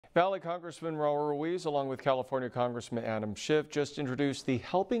Valley Congressman Ruiz, along with California Congressman Adam Schiff, just introduced the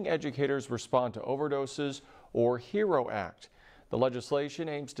Helping Educators Respond to Overdoses, or HERO Act. The legislation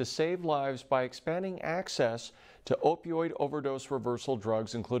aims to save lives by expanding access to opioid overdose reversal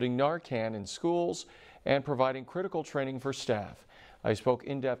drugs, including Narcan, in schools and providing critical training for staff. I spoke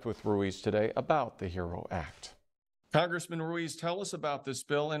in depth with Ruiz today about the HERO Act. Congressman Ruiz, tell us about this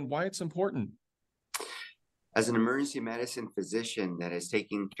bill and why it's important. As an emergency medicine physician that has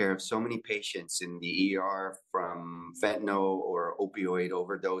taken care of so many patients in the ER from fentanyl or opioid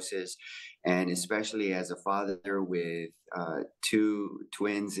overdoses, and especially as a father with two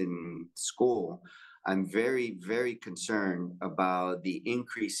twins in school, I'm very, very concerned about the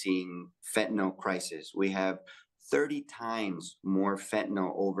increasing fentanyl crisis. We have 30 times more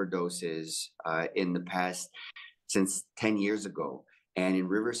fentanyl overdoses in the past since 10 years ago. And in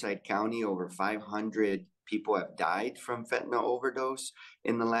Riverside County, over 500 people have died from fentanyl overdose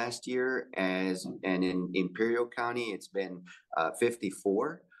in the last year, and in Imperial County, it's been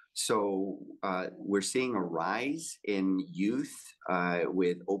 54. So we're seeing a rise in youth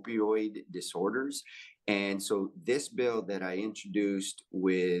with opioid disorders. And so this bill that I introduced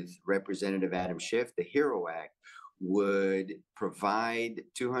with Representative Adam Schiff, the HERO Act, would provide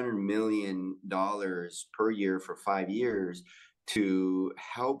 $200 million per year for 5 years to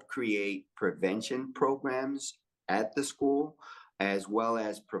help create prevention programs at the school, as well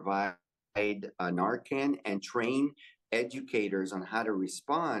as provide Narcan and train educators on how to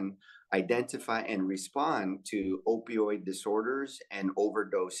identify and respond to opioid disorders and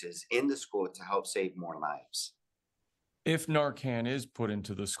overdoses in the school to help save more lives. If Narcan is put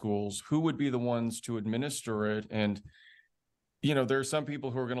into the schools, who would be the ones to administer it? And, you know, there are some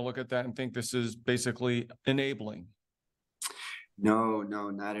people who are going to look at that and think this is basically enabling. No,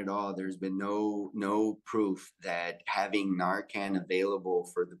 not at all. There's been no proof that having Narcan available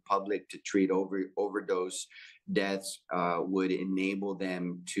for the public to treat overdose deaths would enable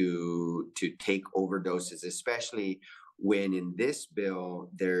them to take overdoses, especially when in this bill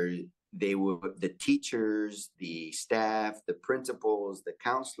the teachers, the staff, the principals, the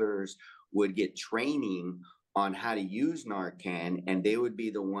counselors would get training on how to use Narcan, and they would be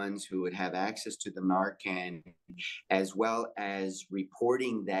the ones who would have access to the Narcan, as well as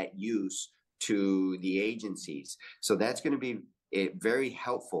reporting that use to the agencies. So that's going to be very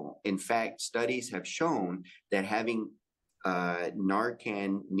helpful. In fact, studies have shown that having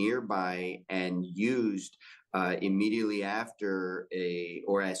Narcan nearby and used immediately after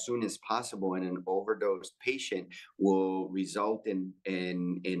or as soon as possible in an overdosed patient will result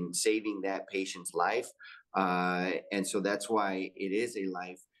in saving that patient's life. And so that's why it is a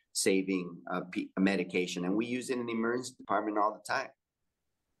life-saving medication. And we use it in the emergency department all the time.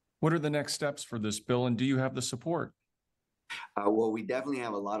 What are the next steps for this bill, and do you have the support? Well, we definitely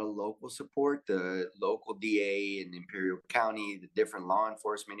have a lot of local support. The local DA in Imperial County, the different law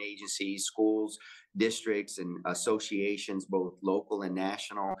enforcement agencies, schools, districts, and associations, both local and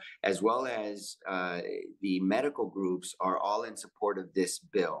national, as well as the medical groups are all in support of this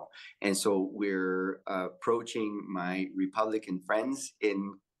bill. And so we're approaching my Republican friends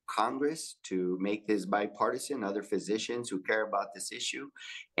in Congress to make this bipartisan, other physicians who care about this issue,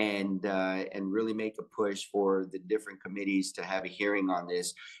 and really make a push for the different committees to have a hearing on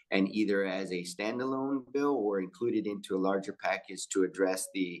this, and either as a standalone bill or included into a larger package to address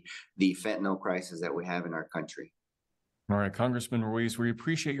the fentanyl crisis that we have in our country. All right, Congressman Ruiz, we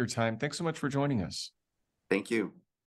appreciate your time. Thanks so much for joining us. Thank you.